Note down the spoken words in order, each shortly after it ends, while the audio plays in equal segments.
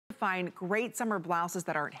find great summer blouses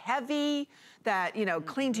that aren't heavy, that, you know,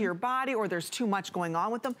 cling to your body, or there's too much going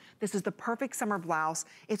on with them. This is the perfect summer blouse.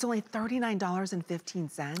 It's only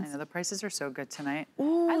 $39.15. I know, the prices are so good tonight.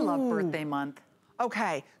 Ooh. I love birthday month.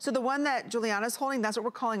 Okay, so the one that Giuliana's holding, that's what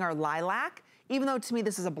we're calling our lilac, even though to me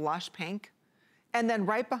this is a blush pink. And then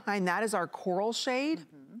right behind that is our coral shade.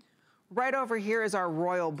 Right over here is our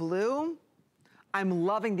royal blue. I'm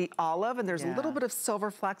loving the olive, and there's a little bit of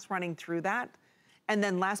silver flecks running through that. And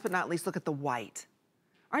then last but not least, look at the white.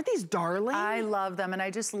 Aren't these darling? I love them, and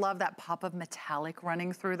I just love that pop of metallic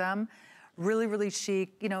running through them. Really, really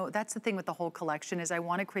chic. You know, that's the thing with the whole collection is I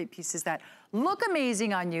want to create pieces that look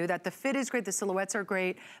amazing on you, that the fit is great, the silhouettes are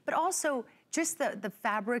great, but also just the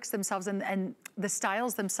fabrics themselves and the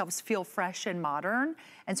styles themselves feel fresh and modern.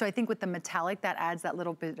 And so I think with the metallic, that adds that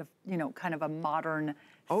little bit of, you know, kind of a modern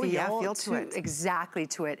feel to it. Exactly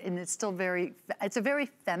to it. And it's still it's a very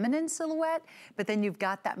feminine silhouette, but then you've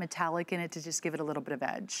got that metallic in it to just give it a little bit of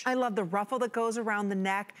edge. I love the ruffle that goes around the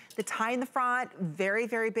neck, the tie in the front, very,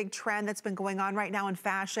 very big trend that's been going on right now in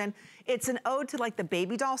fashion. It's an ode to like the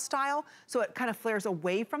baby doll style, so it kind of flares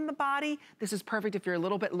away from the body. This is perfect if you're a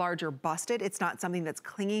little bit larger busted. It's not something that's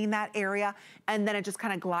clinging in that area. And then it just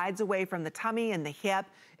kind of glides away from the tummy and the hip.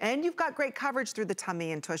 And you've got great coverage through the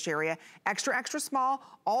tummy and tush area. Extra, extra small,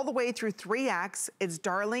 all the way through 3X. It's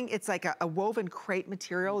darling. It's like a woven crepe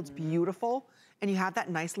material. It's beautiful. And you have that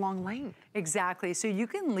nice long length. Exactly. So you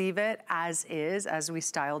can leave it as is, as we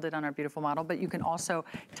styled it on our beautiful model, but you can also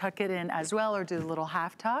tuck it in as well or do the little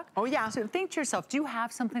half tuck. Oh, yeah. So think to yourself, do you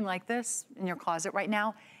have something like this in your closet right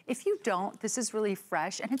now? If you don't, this is really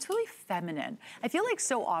fresh and it's really feminine. I feel like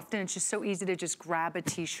so often it's just so easy to just grab a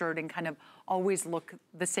t-shirt and kind of always look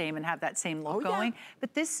the same and have that same look going.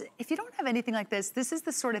 But this, if you don't have anything like this, this is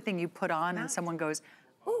the sort of thing you put on and someone goes,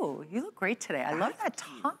 oh, you look great today. I love that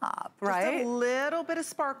top, right? Just a little bit of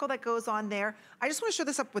sparkle that goes on there. I just want to show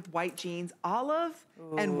this up with white jeans, olive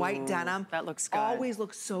and white denim. That looks good. Always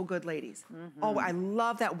looks so good, ladies. Oh, I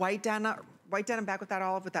love that white denim back with that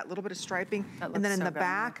olive with that little bit of striping. And then in the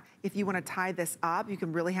back, if you want to tie this up, you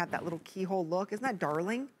can really have that little keyhole look. Isn't that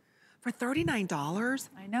darling? For $39.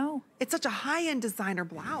 I know. It's such a high-end designer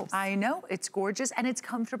blouse. I know, it's gorgeous and it's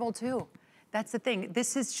comfortable too. That's the thing.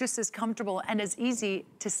 This is just as comfortable and as easy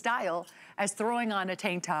to style as throwing on a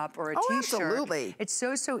tank top or a t-shirt. Absolutely. It's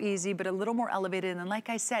so, so easy, but a little more elevated. And like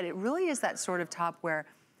I said, it really is that sort of top where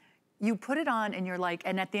you put it on and you're like,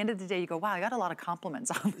 and at the end of the day, you go, wow, I got a lot of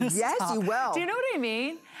compliments on this Yes, top. you will. Do you know what I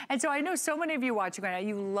mean? And so I know so many of you watching right now,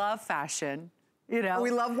 you love fashion. You know,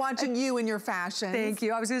 we love watching you in your fashion. Thank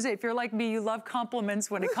you. I was gonna say, if you're like me, you love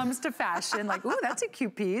compliments when it comes to fashion. Like, ooh, that's a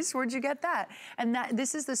cute piece. Where'd you get that? And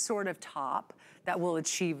this is the sort of top that will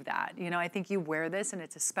achieve that. You know, I think you wear this and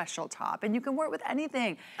it's a special top. And you can wear it with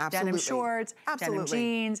anything. Absolutely. Denim shorts, Absolutely. denim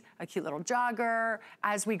jeans, a cute little jogger.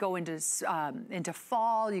 As we go into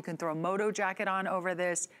fall, you can throw a moto jacket on over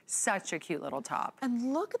this. Such a cute little top.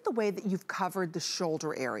 And look at the way that you've covered the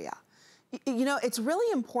shoulder area. You know, it's really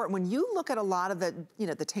important when you look at a lot of the, you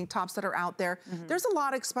know, the tank tops that are out there, there's a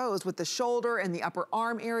lot exposed with the shoulder and the upper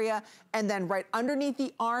arm area, and then right underneath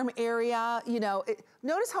the arm area, you know,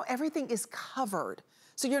 notice how everything is covered.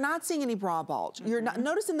 So you're not seeing any bra bulge. You're not,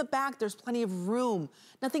 notice in the back, there's plenty of room.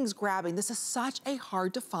 Nothing's grabbing. This is such a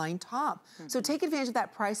hard to find top. So take advantage of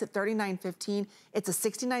that price at $39.15. It's a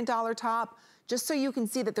 $69 top. Just so you can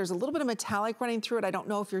see that there's a little bit of metallic running through it. I don't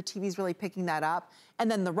know if your TV's really picking that up. And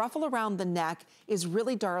then the ruffle around the neck is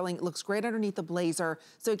really darling. It looks great underneath the blazer.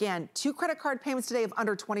 So again, 2 credit card payments today of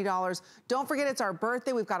under $20. Don't forget it's our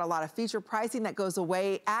birthday. We've got a lot of feature pricing that goes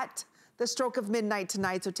away at the stroke of midnight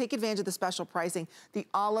tonight. So take advantage of the special pricing. The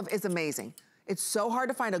olive is amazing. It's so hard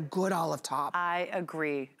to find a good olive top. I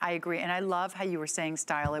agree. I agree. And I love how you were saying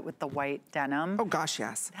style it with the white denim. Oh gosh,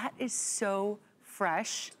 yes. That is so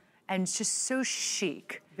fresh and just so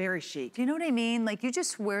chic. Very chic. Do you know what I mean? Like you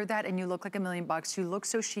just wear that and you look like $1 million. You look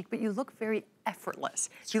so chic, but you look very effortless.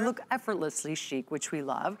 You look effortlessly chic, which we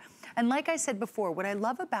love. And like I said before, what I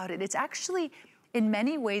love about it, it's actually in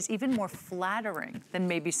many ways even more flattering than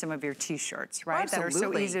maybe some of your t-shirts, right? Absolutely. That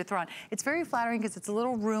are so easy to throw on. It's very flattering because it's a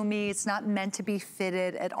little roomy. It's not meant to be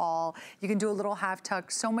fitted at all. You can do a little half tuck,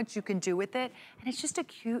 so much you can do with it. And it's just a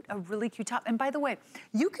really cute top. And by the way,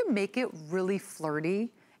 you can make it really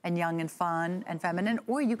flirty and young and fun and feminine,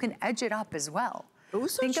 or you can edge it up as well. Ooh,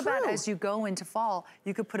 so Think about true. as you go into fall,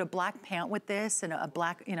 you could put a black pant with this and a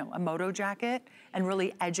black, you know, a moto jacket and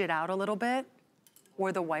really edge it out a little bit.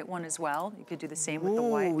 Or the white one as well. You could do the same with the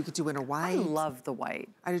white. We could do winter white. I love the white.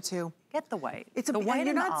 I do too. Get the white. It's the white, and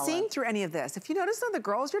you're not seeing through any of this. If you notice on the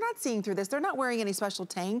girls, you're not seeing through this. They're not wearing any special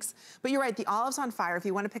tanks. But you're right, the olive's on fire. If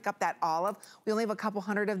you want to pick up that olive, we only have a couple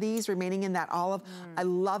hundred of these remaining in that olive. I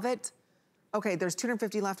love it. Okay, there's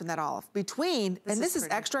 250 left in that olive. Between, and this is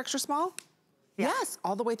extra, extra small? Yeah. Yes,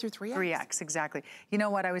 all the way through 3X. 3X, exactly. You know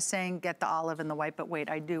what I was saying, get the olive and the white, but wait,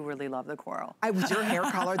 I do really love the coral. With your hair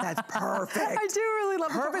color, that's perfect. I do really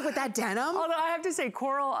love perfect the with that denim. Although I have to say,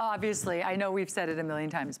 coral, obviously, I know we've said it a million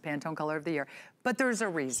times, Pantone color of the year, but there's a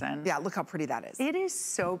reason. Yeah, look how pretty that is. It is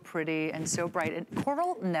so pretty and so bright, and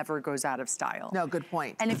coral never goes out of style. No, good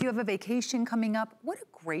point. And if you have a vacation coming up, what a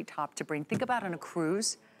great top to bring. Think about on a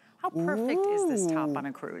cruise. How perfect is this top on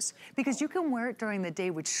a cruise? Because you can wear it during the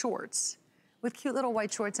day with shorts, with cute little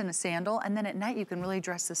white shorts and a sandal, and then at night you can really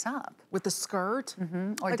dress this up. With the skirt.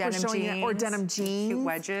 Or like denim jeans. Or denim jeans. Cute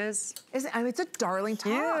wedges. I mean, it's a darling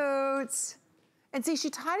top. Cute. And see,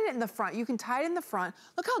 she tied it in the front. You can tie it in the front.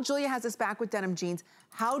 Look how Julia has this back with denim jeans.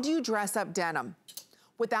 How do you dress up denim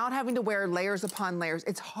without having to wear layers upon layers?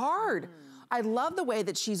 It's hard. I love the way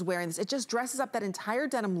that she's wearing this. It just dresses up that entire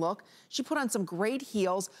denim look. She put on some great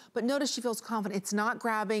heels, but notice she feels confident. It's not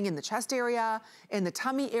grabbing in the chest area, in the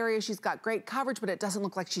tummy area. She's got great coverage, but it doesn't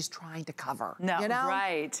look like she's trying to cover. No, you know?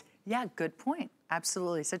 Right. Yeah, good point.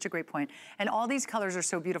 Absolutely, such a great point. And all these colors are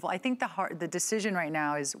so beautiful. I think the decision right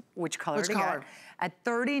now is which color to get. At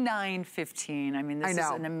 $39.15, I mean, this is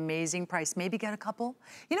an amazing price. Maybe get a couple.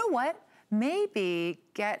 You know what? Maybe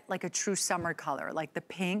get like a true summer color, like the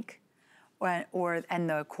pink, and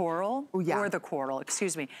the coral, or the coral,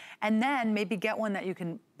 excuse me. And then maybe get one that you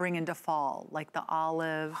can bring into fall, like the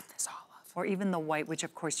olive. Love this olive. Or even the white, which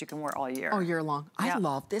of course you can wear all year. All year long. I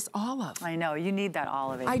love this olive. I know, you need that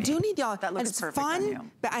olive. I do need the olive. That looks perfect on you.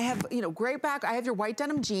 But I have, great back. I have your white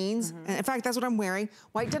denim jeans. And in fact, that's what I'm wearing.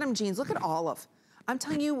 White denim jeans. Look at olive. I'm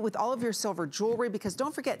telling you, with all of your silver jewelry, because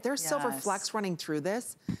don't forget, there's silver flecks running through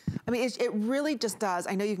this. I mean, it really just does.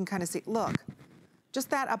 I know you can kind of see, look. Just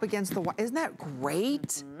that up against the wall. Isn't that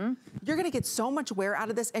great? You're gonna get so much wear out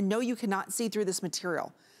of this, and no, you cannot see through this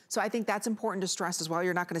material. So I think that's important to stress as well.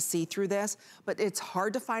 You're not gonna see through this, but it's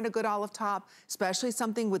hard to find a good olive top, especially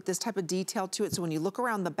something with this type of detail to it. So when you look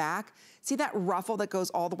around the back, see that ruffle that goes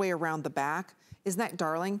all the way around the back? Isn't that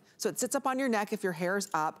darling? So it sits up on your neck if your hair's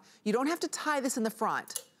up. You don't have to tie this in the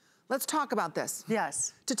front. Let's talk about this.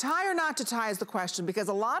 Yes. To tie or not to tie is the question, because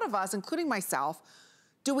a lot of us, including myself,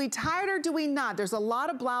 do we tie it or do we not? There's a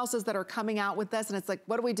lot of blouses that are coming out with this, and it's like,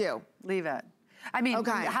 what do we do? Leave it. I mean,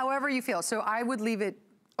 however you feel. So I would leave it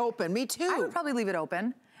open. Me too. I would probably leave it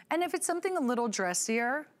open. And if it's something a little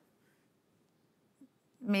dressier,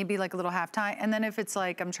 maybe like a little half tie. And then if it's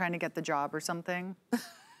like I'm trying to get the job or something,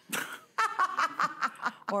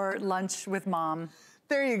 or lunch with mom.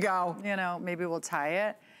 There you go. You know, maybe we'll tie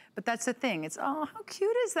it. But that's the thing. It's, oh, how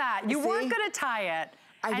cute is that? You weren't gonna tie it.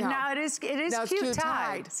 I know. And now it is cute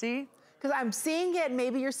tied. See? Because I'm seeing it,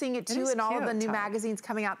 maybe you're seeing it too, in all of the new magazines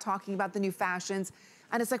coming out talking about the new fashions.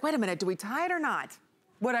 And it's like, wait a minute, do we tie it or not?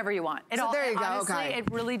 Whatever you want. There you go, honestly,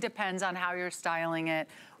 it really depends on how you're styling it,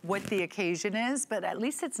 what the occasion is, but at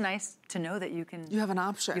least it's nice to know that you can... You have an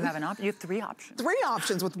option. You have an option. You have 3 options. 3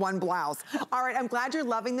 options with 1 blouse. All right, I'm glad you're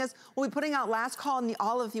loving this. We'll be putting out last call in the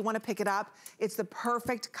olive if you want to pick it up. It's the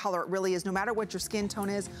perfect color. It really is, no matter what your skin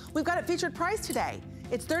tone is. We've got it featured price today.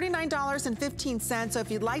 It's $39.15, so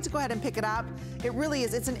if you'd like to go ahead and pick it up, it really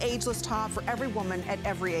is. It's an ageless top for every woman at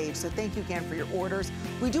every age. So thank you again for your orders.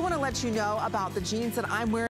 We do want to let you know about the jeans that I'm wearing.